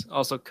is.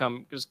 Also,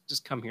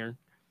 just come here.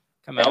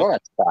 Come out. I'm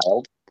not a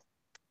child.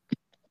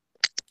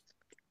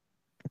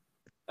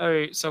 All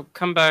right, so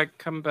come back,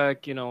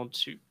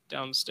 to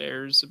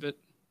downstairs a bit.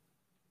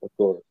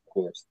 Of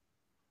course.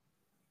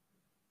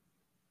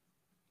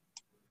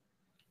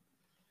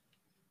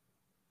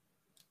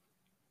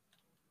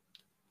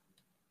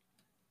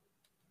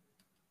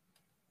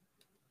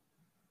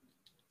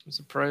 I'm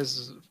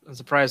surprised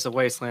the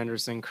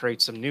Wastelanders didn't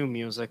create some new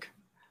music.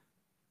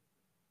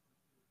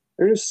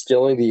 They're just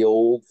stealing the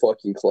old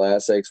fucking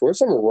classics. Where's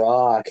some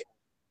rock?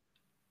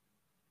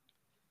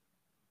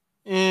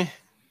 I'm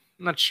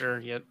not sure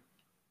yet.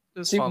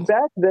 See,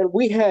 back then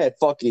we had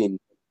fucking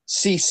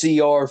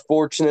CCR,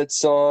 Fortunate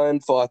Son,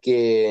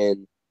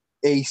 fucking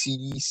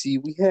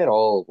AC/DC. We had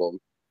all of them.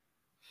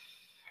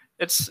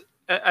 It's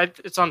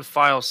on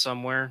file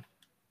somewhere.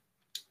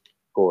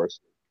 Of course.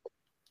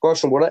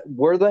 Question: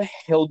 where the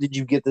hell did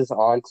you get this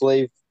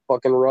Enclave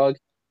fucking rug?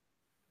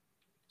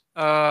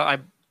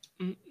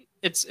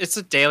 It's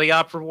a daily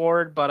op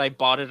reward, but I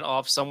bought it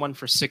off someone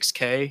for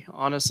 $6,000.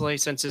 Honestly,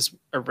 since it's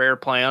a rare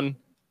plan,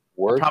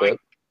 I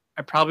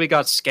probably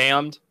got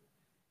scammed.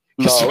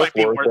 No, it's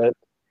worth it.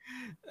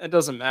 It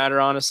doesn't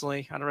matter,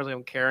 honestly. I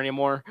don't care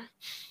anymore.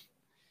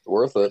 It's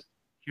worth it.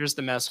 Here's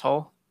the mess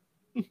hall.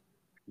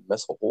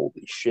 Mess hall,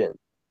 holy shit.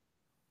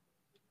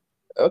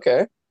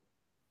 Okay,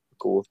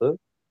 cool with it.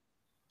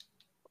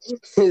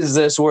 Is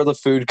this where the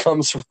food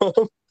comes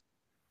from?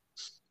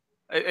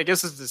 I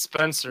guess it's a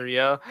dispenser,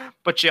 yeah.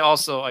 But yeah,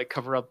 also I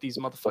cover up these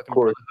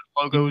motherfucking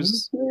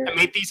logos. I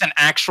made these an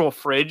actual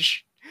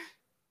fridge.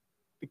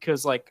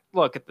 Because, like,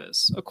 look at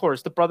this. Of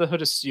course, the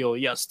Brotherhood of Steel.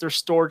 Yes, their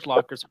storage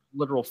lockers are a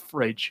literal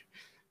fridge.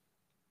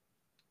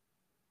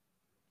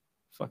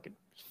 Fucking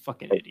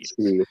idiots.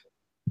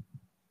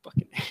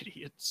 Fucking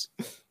idiots.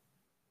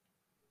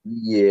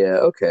 Yeah,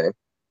 okay.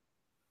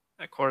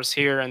 Of course,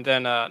 here and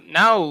then.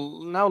 Now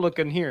look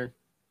in here.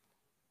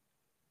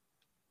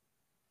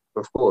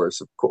 Of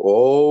course.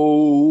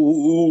 Oh.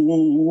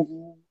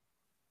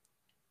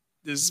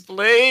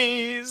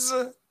 Displays.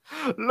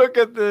 Look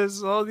at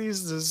this. All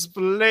these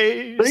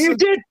displays. So you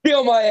did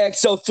steal my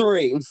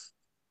XO3.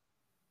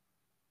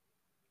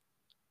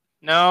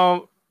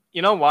 No.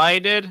 You know why I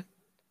did?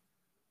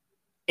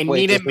 It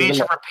needed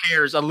major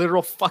repairs. A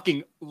literal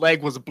fucking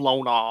leg was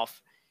blown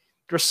off.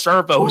 Your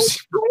servos.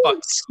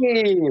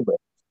 Scheme.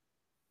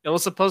 It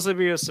was supposed to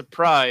be a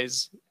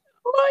surprise.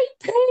 My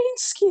paint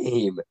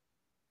scheme.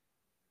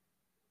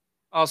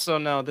 Also,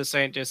 no, this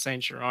ain't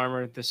your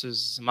armor. This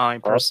is my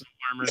personal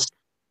armor.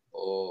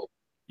 Oh.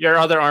 Your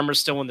other armor's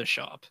still in the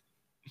shop.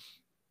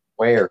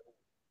 Where?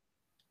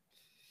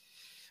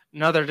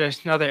 Another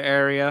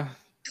area.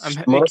 I'm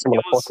gonna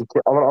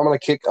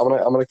kick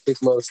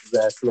Modus'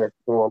 ass. Come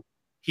on.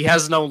 He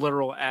has no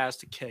literal ass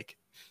to kick.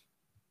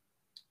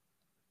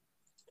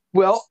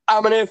 Well,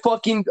 I'm gonna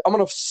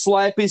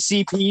slap his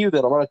CPU.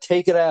 Then I'm gonna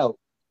take it out.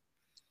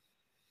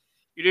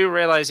 You do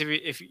realize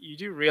if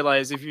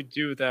you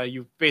do that,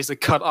 you basically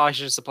cut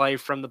oxygen supply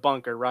from the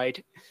bunker,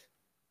 right?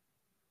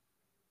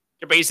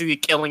 You're basically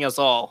killing us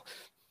all.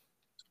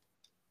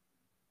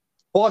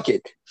 Fuck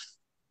it.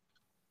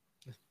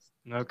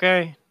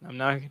 Okay, I'm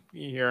not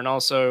here, and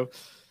also,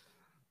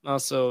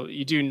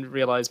 you do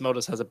realize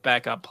Modus has a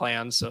backup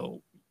plan,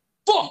 so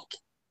Fuck.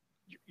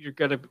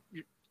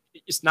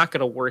 it's not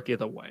gonna work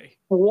either way.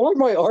 I want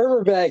my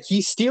armor back.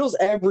 He steals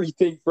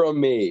everything from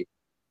me.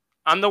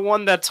 I'm the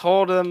one that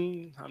told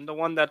him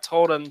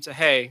to,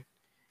 hey,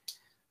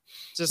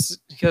 just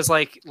because,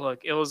 like,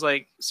 look, it was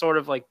like sort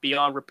of like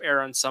beyond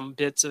repair on some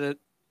bits of it.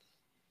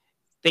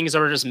 Things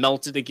are just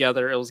melted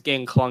together. It was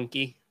getting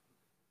clunky.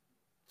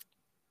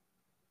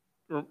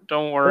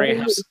 Don't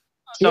worry.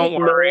 Don't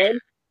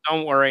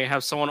worry.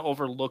 Have someone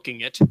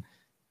overlooking it.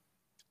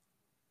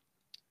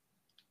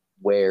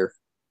 Where?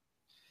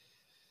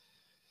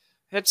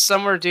 It's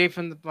somewhere deep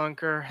in the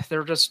bunker.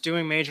 They're just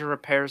doing major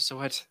repairs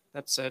to it.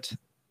 That's it.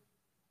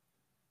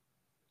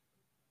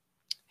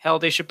 Hell,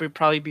 they should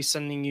probably be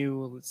sending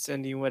you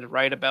it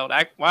right about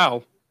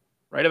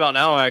right about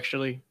now.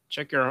 Actually,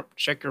 check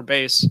your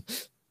base.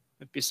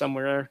 It'd be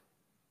somewhere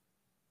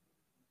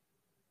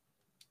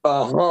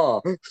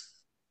there.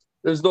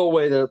 There's no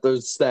way that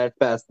there's that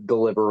fast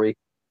delivery.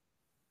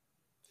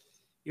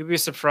 You'd be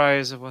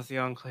surprised at what the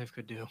Enclave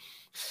could do.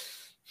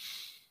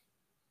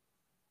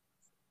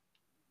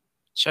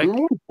 Check.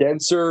 Remember when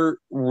Denser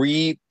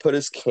put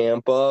his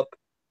camp up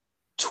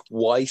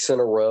twice in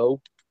a row?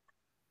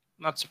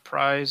 Not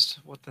surprised.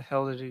 What the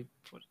hell did he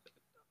put?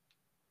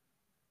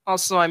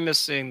 Also, I miss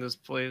seeing this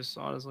place,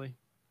 honestly.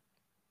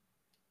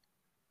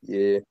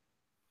 Yeah.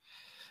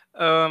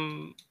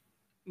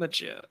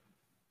 But yeah.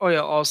 Oh yeah.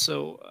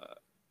 Also.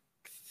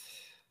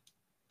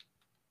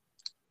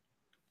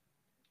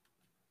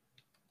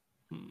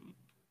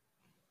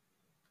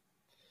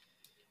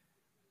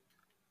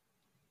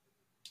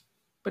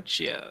 But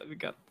yeah, we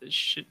got this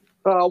shit.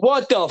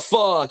 What the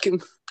fuck?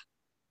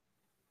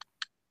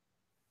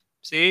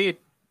 See?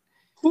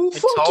 Who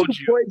fucking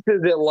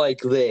places it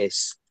like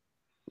this?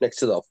 Next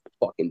to the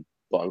fucking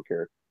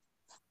bunker.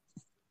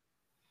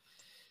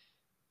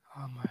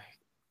 Oh my.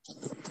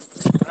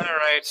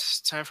 Alright.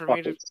 Time for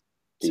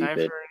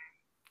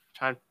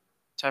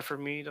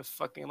me to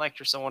fucking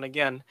lecture someone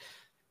again.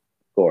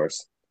 Of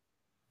course.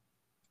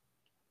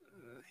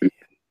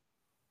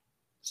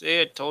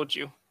 See, I told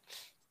you.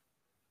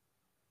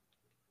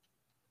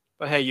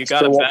 But hey, you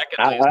got it back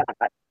at least.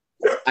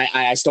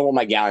 I still want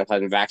my Galleon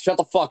Class back. Shut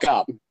the fuck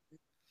up.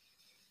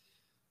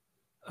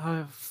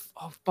 Oh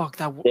fuck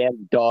that.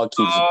 Damn dog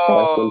keeps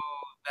barking.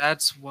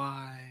 That's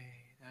why.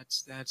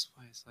 That's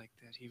why it's like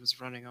that. He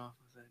was running off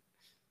with it.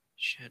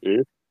 Shit.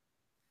 Mm-hmm.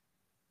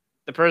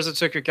 The person that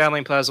took your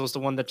Gatling Plaza was the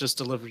one that just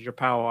delivered your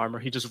power armor.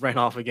 He just ran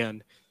off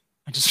again.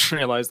 I just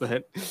realized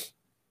that.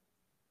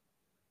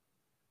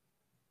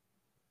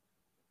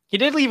 He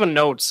did leave a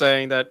note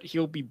saying that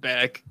he'll be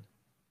back.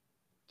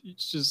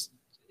 It's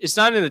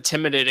not in an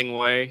intimidating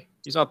way.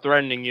 He's not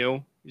threatening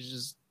you. He's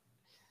just,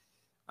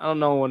 I don't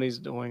know what he's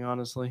doing,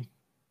 honestly.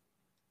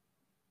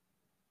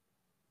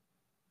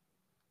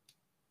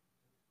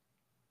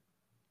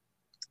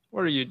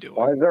 What are you doing?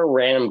 Why is there a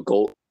random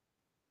gold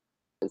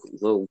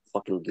little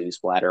fucking goose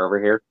bladder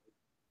over here?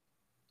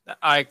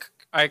 I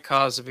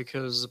caused it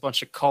because a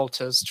bunch of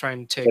cultists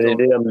trying to take over.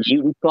 Did a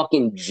mutant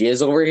fucking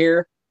jizz over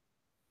here?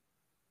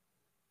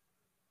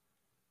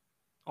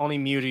 Only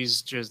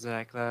muties jizz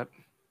like that.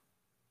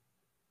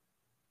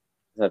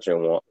 Such a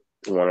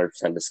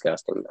 100%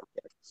 disgusting.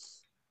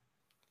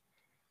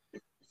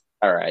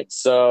 All right,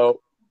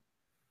 so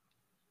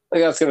I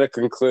think that's going to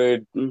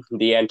conclude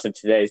the end of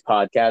today's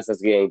podcast.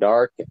 It's getting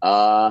dark.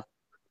 You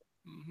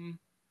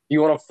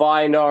want to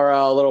find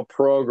our little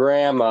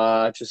program?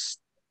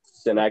 Just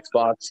an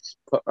Xbox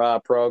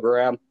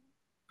program.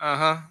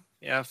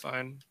 Yeah,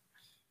 fine.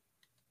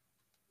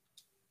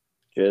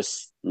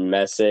 Just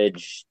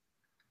message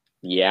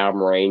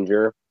Yam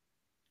Ranger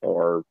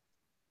or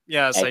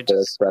yes, I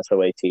just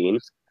Espresso 18.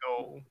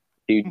 Go.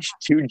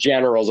 Two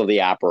generals of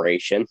the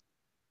operation.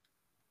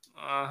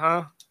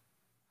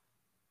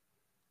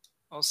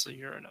 Also,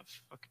 you're in a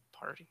fucking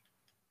party.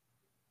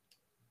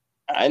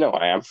 I know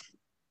I am.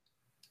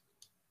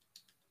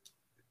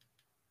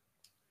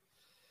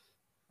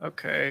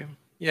 Okay.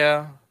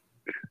 Yeah.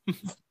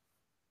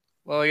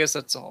 Well, I guess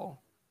that's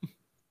all.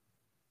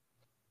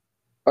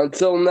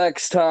 Until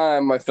next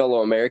time, my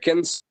fellow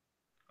Americans.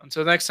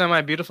 Until next time,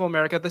 my beautiful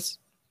America. This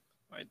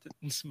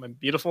is my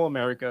beautiful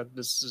America.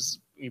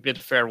 We bid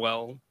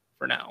farewell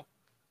for now.